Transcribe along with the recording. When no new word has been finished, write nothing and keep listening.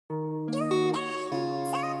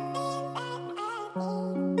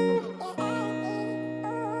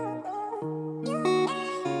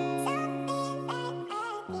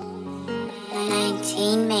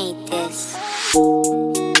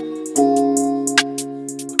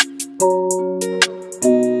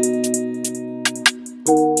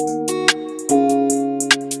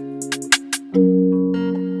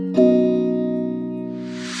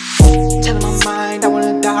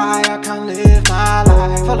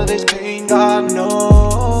of this pain, God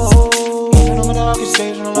knows. Even on my darkest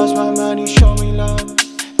days when I lost my mind, He showed me love.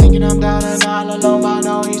 Thinking I'm down and all alone, but I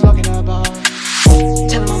know He's looking above.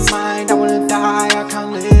 Telling my mind I wanna die, I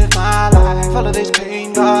can't live my life. All of this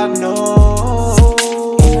pain, God knows.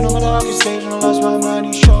 Even on my darkest days when I lost my mind,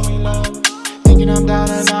 He showed me love. Thinking I'm down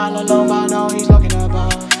and all alone, but I know He's looking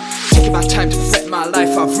above. Taking my time to reflect my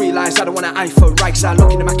life, I've realised I don't wanna eye for right. Cause I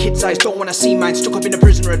look into my kids' eyes, don't wanna see mine. Stuck up in a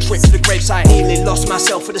prison or a trip to the graveside. Nearly lost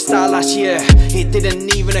myself at the start last year. It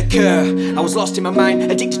didn't even occur. I was lost in my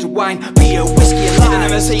mind, addicted to wine, beer, whiskey and lies.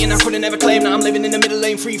 Never saying I couldn't ever claim that I'm living in the middle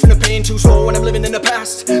lane, free from the pain. Too slow when I'm living in the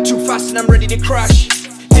past, too fast and I'm ready to crash.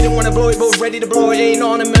 Didn't wanna blow it, but ready to blow it. Ain't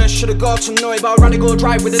ornament, should've got to know it. But I'd rather go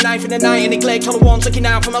drive with a knife in the night and neglect all the ones looking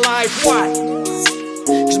out for my life. Why?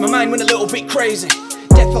 Cause my mind went a little bit crazy.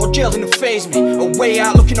 Death or jail didn't faze me, a way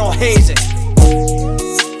out looking all hazy.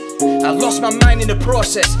 I lost my mind in the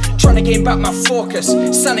process, trying to gain back my focus.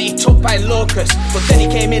 Sanity took by locusts, but then He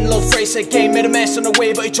came in, low phrase again. Made a mess on the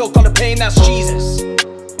way, but He took all the pain, that's Jesus.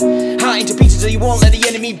 Heart into pieces, He won't let the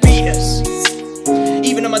enemy beat us.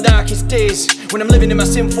 Even on my darkest days, when I'm living in my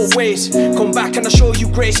sinful ways, come back and I'll show you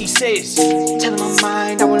grace, He says. Telling my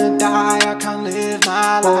mind I wanna die, I can't live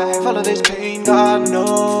my life. All of this pain, God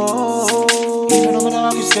knows. Even on my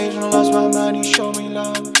darkest days when I lost my mind, He showed me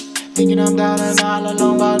love. Thinking I'm down and all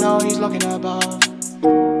alone, but I know He's looking above.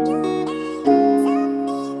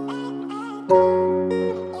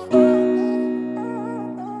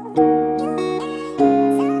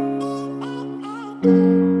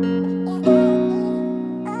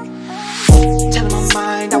 Telling my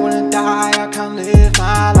mind I wanna die, I can't live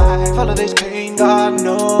my life. All of this pain, God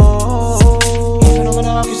knows. Even on my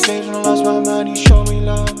darkest days when I lost my mind, He showed me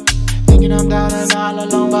love. Thinking I'm down and all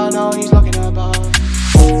alone, but I know He's looking above.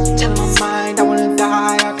 Telling my mind I wanna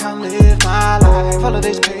die, I can't live my life. All of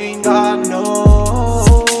this pain, God knows.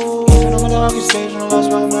 Even on my darkest days when I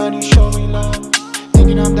lost my mind, He showed me love.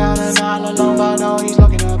 Thinking I'm down and all alone, but I know